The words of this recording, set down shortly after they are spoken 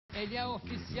Ele é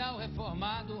oficial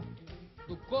reformado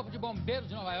do Corpo de Bombeiros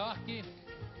de Nova York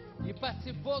e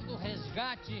participou do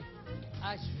resgate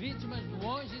às vítimas do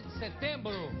 11 de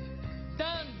setembro.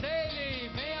 Daly,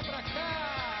 venha pra cá!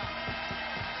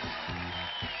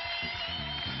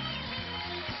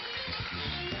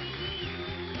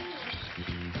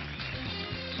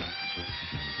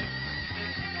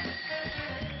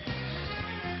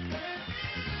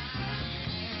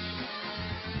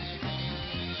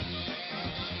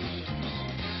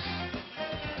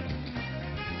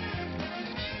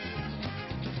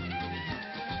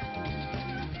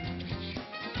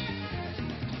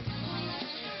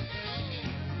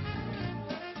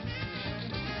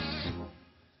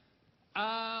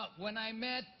 When I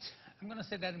met, I'm going to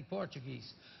say that in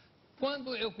Portuguese.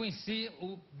 Quando eu conheci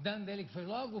o Daly, que foi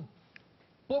logo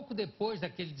pouco depois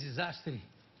daquele desastre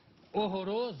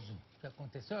horroroso que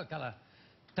aconteceu, aquela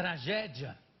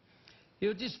tragédia,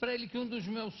 eu disse para ele que um dos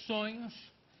meus sonhos,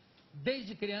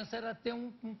 desde criança, era ter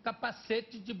um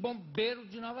capacete de bombeiro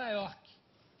de Nova York.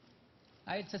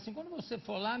 Aí ele disse assim, quando você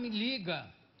for lá, me liga,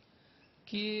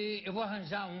 que eu vou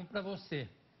arranjar um para você.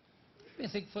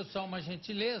 Pensei que fosse só uma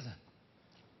gentileza.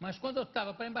 Mas quando eu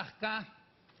estava para embarcar,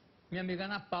 minha amiga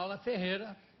Ana Paula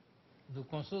Ferreira, do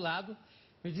consulado,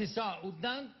 me disse, ó, o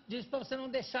Dan disse para você não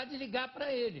deixar de ligar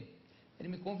para ele. Ele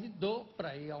me convidou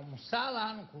para ir almoçar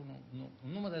lá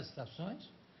numa das estações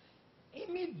e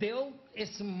me deu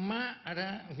esse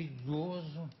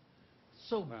maravilhoso,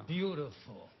 so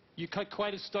beautiful. You cut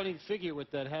quite a stunning figure with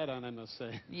that hat on, I must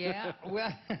say. Yeah,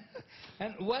 well,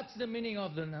 and what's the meaning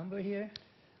of the number here?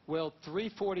 Well,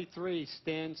 343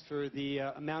 stands for the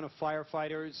amount of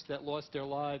firefighters that lost their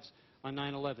lives on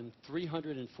 9/11.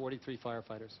 343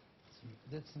 firefighters.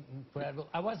 That's incredible.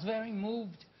 I was very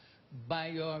moved by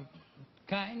your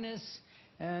kindness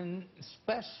and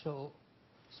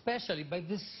especially by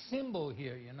this symbol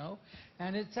here, you know.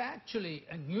 And it's actually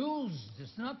used.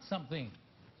 It's not something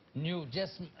new,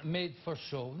 just made for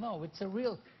show. No, it's a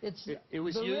real. It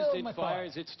was used in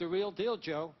fires. It's the real deal,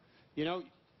 Joe. You know.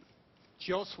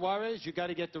 Jô Soares, you got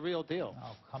to get the real deal.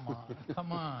 Oh, come on,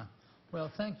 come on. Well,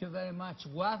 thank you very much.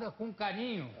 Guarda com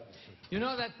carinho. You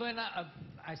know that when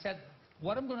I said,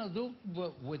 what I'm going to do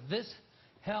with this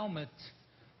helmet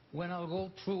when I'll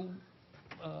go through,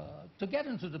 to get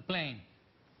into the plane,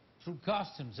 through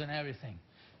customs and everything.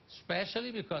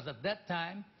 Especially because at that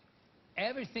time,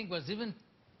 everything was even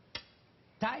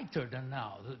tighter than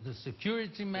now. The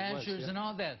security measures and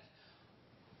all that.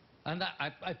 And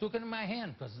I took it in my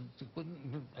hand because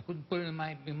I couldn't put it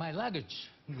in my luggage.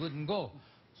 It wouldn't go.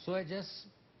 So I just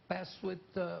passed with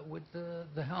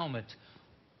the helmet.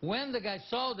 When the guy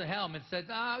saw the helmet, said,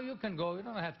 you can go. You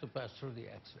don't have to pass through the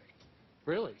X-ray.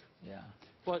 Really? Yeah.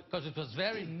 But because it was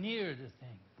very near the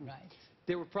thing, right?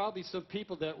 There were probably some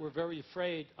people that were very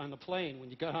afraid on the plane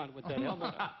when you got on with that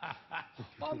helmet.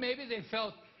 Well, maybe they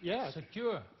felt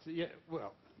secure. Yeah,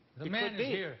 well. The man is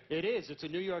here. It is. It's a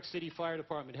New York City Fire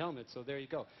Department helmet, so there you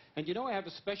go. And you know I have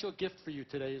a special gift for you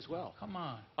today as well. Come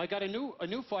on. I got a new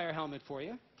fire helmet for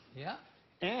you. Yeah?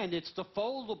 And it's the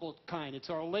foldable kind. It's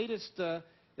our latest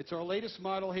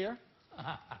model here.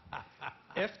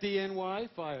 FDNY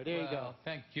Fire. There you go.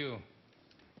 Thank you.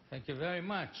 Thank you very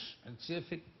much. And see if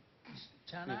it...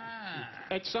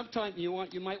 At some time you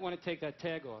might want to take that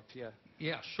tag off, yeah.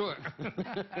 Yeah, sure.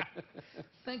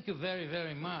 Thank you very,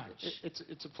 very much.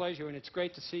 It's a pleasure, and it's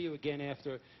great to see you again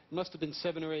after, it must have been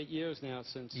 7 or 8 years now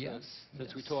since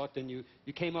we talked, and you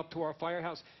came up to our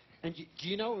firehouse. And do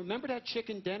you know, remember that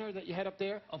chicken dinner that you had up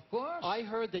there? Of course. I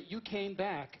heard that you came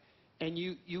back, and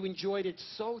you enjoyed it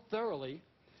so thoroughly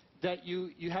that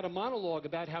you had a monologue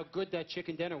about how good that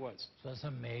chicken dinner was. It was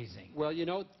amazing. Well, you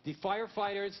know, the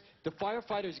firefighters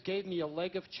gave me a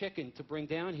leg of chicken to bring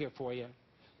down here for you.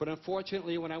 But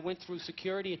unfortunately, when I went through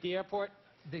security at the airport,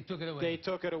 they took it away. They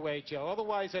took it away, Joe.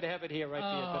 Otherwise, I'd have it here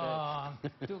right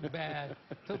here today. Too bad.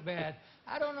 Too bad.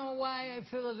 I don't know why I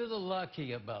feel a little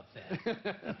lucky about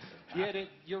that. Yeah,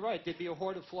 you're right. There'd be a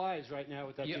horde of flies right now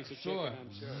with that piece of chicken, I'm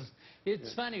sure.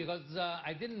 It's funny because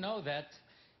I didn't know that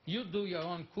you do your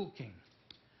own cooking,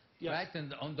 right?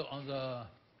 And on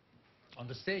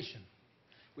the station,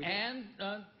 and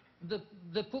the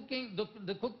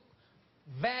cook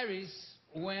varies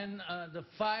when the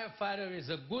firefighter is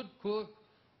a good cook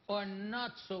or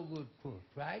not so good cook,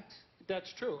 right?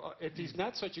 That's true. If he's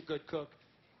not such a good cook,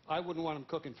 I wouldn't want him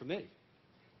cooking for me.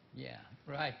 Yeah,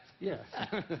 right. Yeah.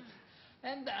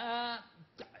 And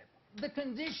the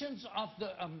conditions of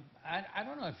the, I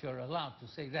don't know if you're allowed to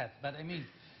say that, but I mean,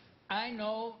 I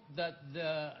know that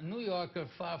the New Yorker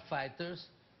firefighters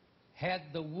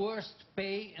had the worst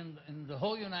pay in the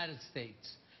whole United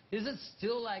States. Is it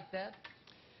still like that?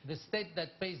 The state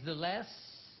that pays the less?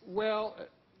 Well,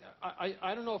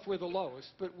 I don't know if we're the lowest,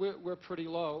 but we're pretty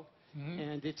low.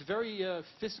 And it's very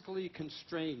fiscally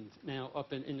constrained now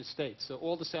up in the States. So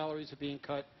all the salaries are being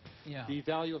cut. Yeah. The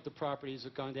value of the properties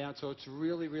have gone down. So it's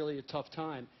really, really a tough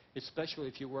time, especially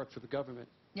if you work for the government.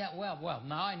 Yeah, well,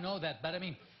 now I know that. But I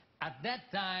mean, at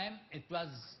that time, it was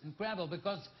incredible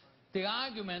because the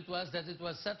argument was that it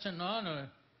was such an honor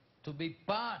to be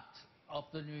part of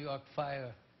the New York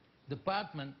Fire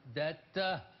Department that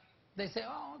they say,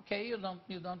 oh, okay, you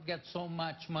don't get so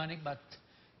much money, but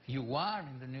you are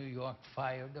in the New York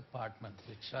Fire Department,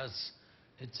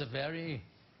 it's a big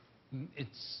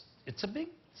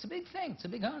thing. It's a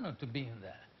big honor to be in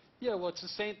there. Yeah, well, it's the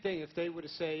same thing if they were to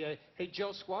say, hey,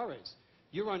 Jô Soares,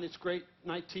 you're on this great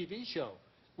night TV show.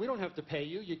 We don't have to pay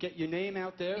you. You get your name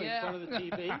out there in front of the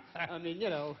TV. I mean, you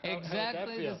know,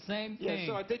 exactly the same thing. Yeah,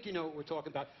 so I think you know what we're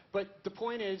talking about. But the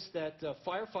point is that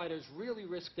firefighters really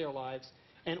risk their lives,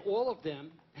 and all of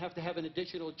them have to have an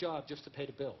additional job just to pay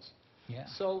the bills. Yeah.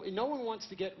 So no one wants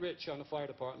to get rich on the fire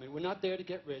department. We're not there to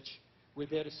get rich. We're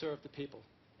there to serve the people.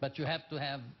 But you have to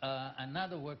have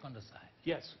another work on the side.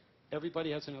 Yes.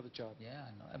 Everybody has another job. Yeah,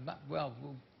 I know. Well,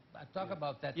 I talk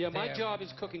about that. Yeah, my job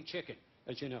is cooking chicken,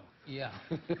 as you know. Yeah.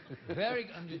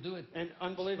 And you do it. And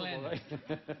unbelievable, splendid.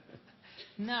 right?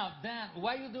 Now, Dan,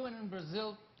 what are you doing in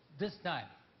Brazil this time?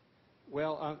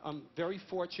 Well, I'm very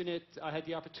fortunate. I had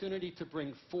the opportunity to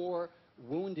bring 4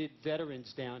 wounded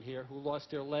veterans down here who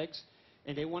lost their legs,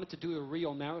 and they wanted to do a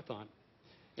Rio marathon.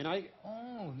 And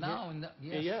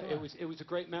yes, sure. it was a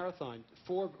great marathon.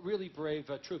 4 really brave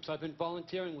troops. I've been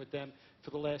volunteering with them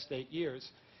for the last 8 years.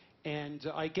 And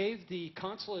I gave the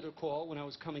consulate a call when I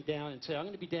was coming down and said, I'm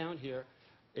going to be down here.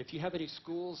 If you have any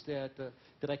schools that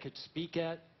I could speak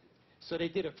at. So they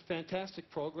did a fantastic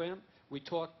program. We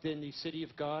talked in the City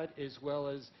of God as well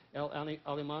as El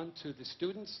Alemán to the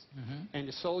students. And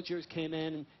the soldiers came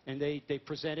in and they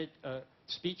presented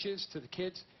speeches to the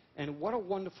kids. And what a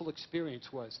wonderful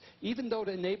experience was. Even though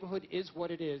the neighborhood is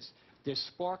what it is, there's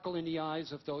sparkle in the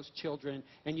eyes of those children,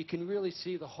 and you can really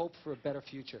see the hope for a better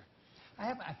future.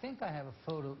 I think I have a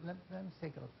photo. Let me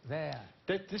take a look. There.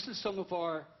 This is some of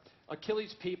our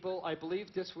Achilles people. I believe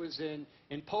this was in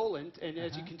Poland, and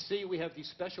as you can see, we have these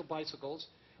special bicycles,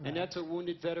 and that's a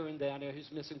wounded veteran down there who's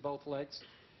missing both legs.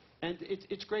 And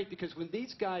it's great because when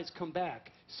these guys come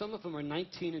back, some of them are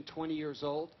 19 and 20 years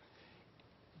old,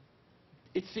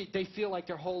 they feel like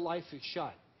their whole life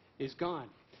is gone.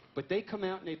 But they come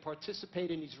out and they participate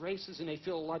in these races and they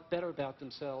feel a lot better about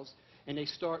themselves and they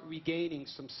start regaining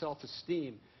some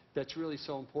self-esteem that's really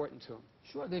so important to them.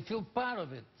 Sure, they feel part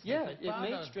of it. Yeah, it's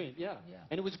mainstream, yeah.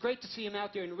 And it was great to see him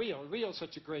out there in Rio. Rio's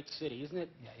such a great city, isn't it?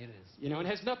 Yeah, it is. You know, it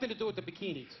has nothing to do with the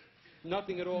bikinis.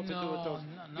 Nothing at all to do with those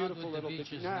beautiful little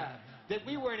bikinis. That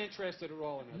we weren't interested at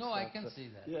all in that No, stuff, I can see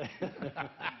that. Yeah.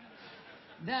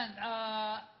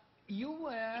 Dan, you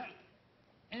were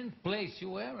in place, you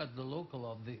were at the local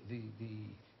of the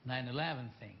 9/11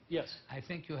 thing. Yes. I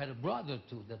think you had a brother,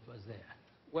 too, that was there.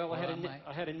 Well,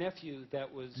 I had a nephew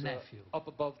that was up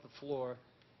above the floor,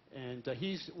 and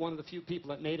he's one of the few people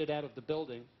that made it out of the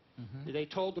building. They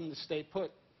told him to stay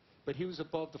put, but he was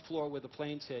above the floor where the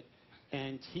planes hit,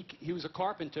 and he was a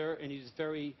carpenter, and he's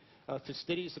very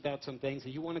fastidious about some things,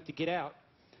 and he wanted to get out,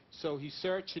 so he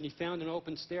searched, and he found an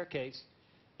open staircase,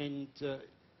 and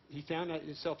he found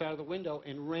himself out of the window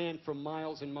and ran for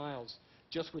miles and miles,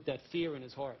 just with that fear in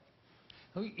his heart.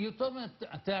 You told me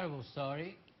a terrible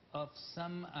story of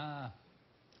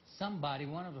somebody,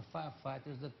 one of the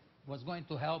firefighters, that was going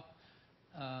to help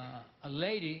a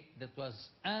lady that was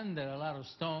under a lot of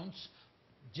stones,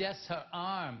 just her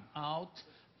arm out,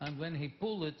 and when he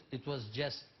pulled it, it was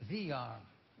just the arm.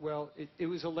 Well, it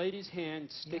was a lady's hand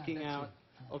sticking out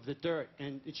of the dirt,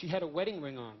 and she had a wedding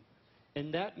ring on,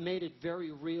 and that made it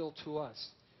very real to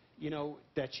us. You know,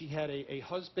 that she had a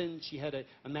husband, she had a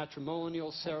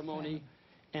matrimonial ceremony,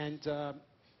 and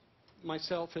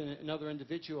myself and another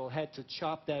individual had to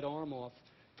chop that arm off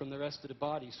from the rest of the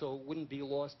body so it wouldn't be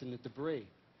lost in the debris.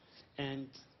 And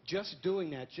just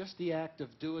doing that, just the act of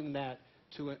doing that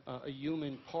to a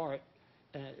human part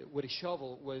with a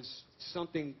shovel was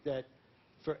something that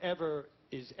forever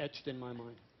is etched in my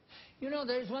mind. You know,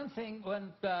 there's one thing when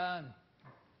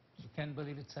you can't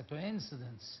believe it's a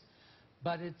coincidence,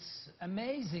 but it's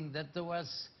amazing that there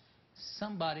was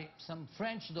somebody, some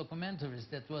French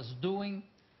documentarist that was doing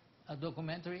a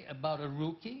documentary about a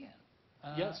rookie.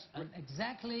 Yes. And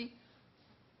exactly,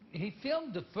 he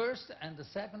filmed the first and the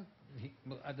second,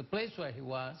 at the place where he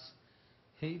was,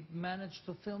 he managed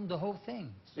to film the whole thing.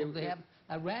 So they have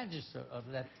a register of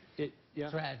that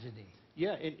tragedy.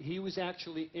 Yeah, and he was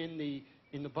actually in the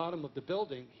in the bottom of the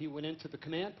building, he went into the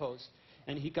command post,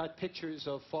 and he got pictures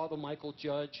of Father Michael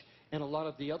Judge and a lot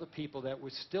of the other people that were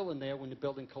still in there when the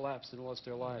building collapsed and lost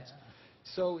their lives. Yeah.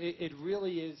 So it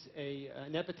really is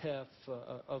an epitaph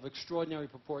of extraordinary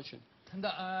proportion. And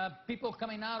people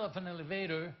coming out of an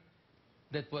elevator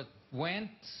that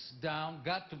went down,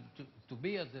 got to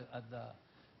be at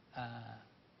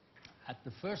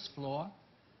the first floor,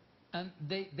 and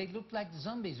they looked like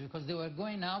zombies because they were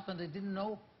going out and they didn't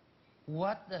know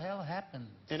what the hell happened.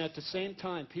 And at the same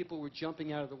time, people were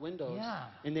jumping out of the windows, Yeah.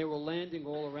 and they were landing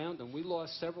all around them. We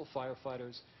lost several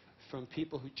firefighters from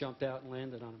people who jumped out and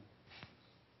landed on them.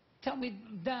 Tell me,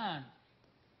 Dan,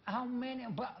 how many?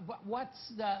 What's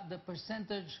the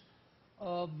percentage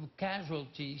of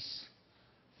casualties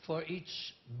for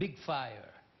each big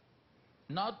fire?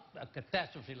 Not a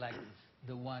catastrophe like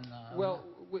the one. Well,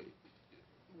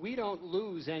 we don't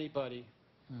lose anybody,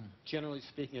 generally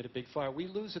speaking, at a big fire. We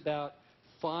lose about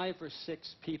 5 or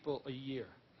 6 people a year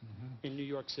in New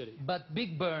York City. But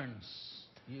big burns,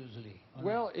 usually.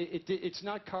 Well, it's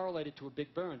not correlated to a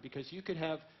big burn, because you could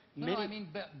have many... No, I mean,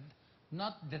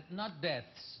 not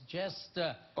deaths, just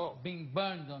being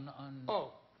burned on...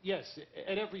 Oh, yes.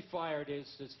 At every fire,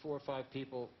 there's 4 or 5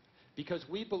 people, because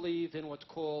we believe in what's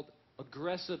called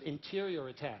aggressive interior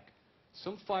attack.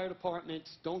 Some fire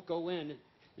departments don't go in,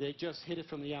 they just hit it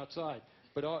from the outside.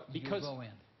 But because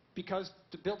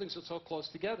the buildings are so close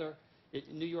together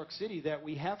in New York City that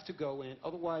we have to go in,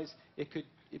 otherwise it could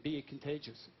be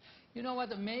contagious. You know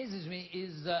what amazes me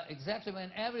is exactly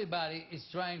when everybody is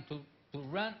trying to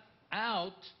run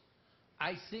out,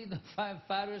 I see the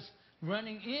firefighters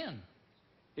running in.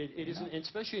 It is,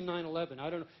 especially in 9/11. I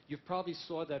don't know, you probably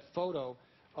saw that photo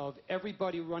of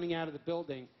everybody running out of the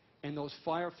building and those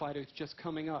firefighters just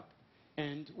coming up.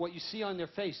 And what you see on their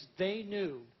face, they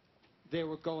knew they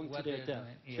were going to their death.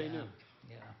 Yeah, they knew.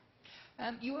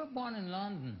 Yeah. You were born in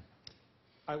London.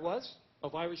 I was,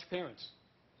 of Irish parents.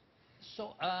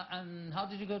 So, and how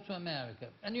did you go to America?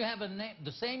 And you have a name,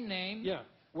 the same name, Yeah,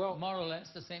 well, more or less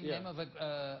the same name of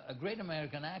a great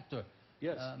American actor.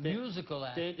 Yes, musical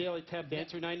actor. Dan Daly, tap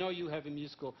dancer, and I know you have a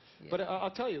musical. But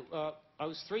I'll tell you, I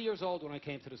was 3 years old when I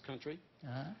came to this country,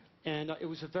 and it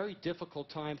was a very difficult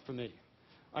time for me.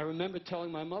 I remember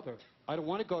telling my mother, I don't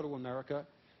want to go to America,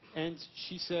 and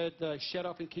she said, shut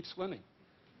up and keep swimming.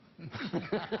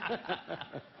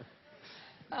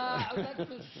 I would like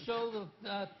to show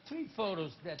the 3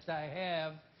 photos that I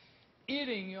have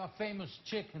eating your famous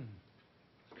chicken.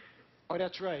 Oh,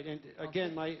 that's right. And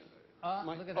again, my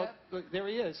look at that. Look, there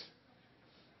he is.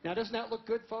 Now, doesn't that look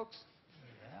good, folks?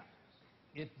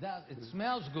 Yeah, it does. It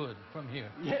smells good from here.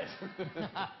 Yes.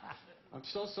 I'm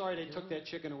so sorry they took that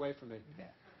chicken away from me. Yeah.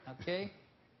 Okay.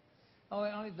 Oh,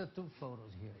 only the 2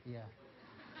 photos here. Yeah.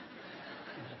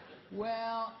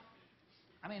 Well,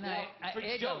 I mean, I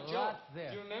ate a lot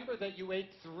there. Do you remember that you ate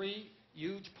 3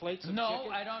 huge plates of chicken? No,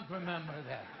 I don't remember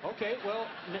that. Okay, well...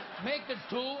 Make it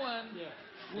 2 and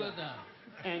we're done.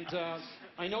 And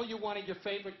I know you wanted your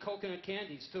favorite coconut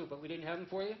candies, too, but we didn't have them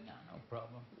for you? No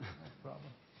problem. No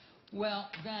problem. Well,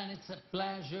 Dan, it's a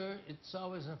pleasure. It's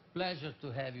always a pleasure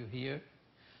to have you here.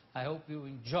 I hope you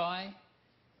enjoy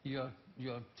your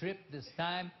trip this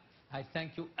time. I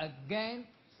thank you again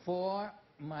for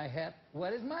my hat.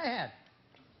 Where is my hat?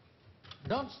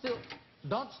 Don't steal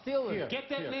it. Get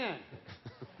that man.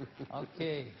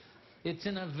 Okay. It's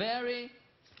in a very,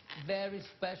 very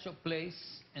special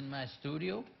place in my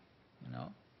studio, you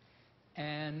know.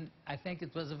 And I think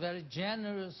it was a very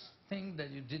generous thing that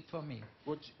you did for me.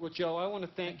 Well, Joe, I want to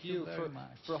thank you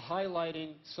for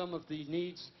highlighting some of the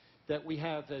needs that we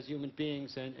have as human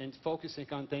beings and focusing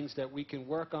on things that we can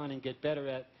work on and get better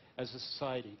at as a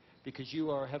society, because you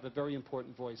have a very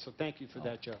important voice. So thank you for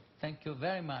that, Joe. Thank you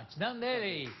very much. Dan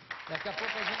Daly, daqui a pouco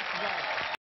a gente vai.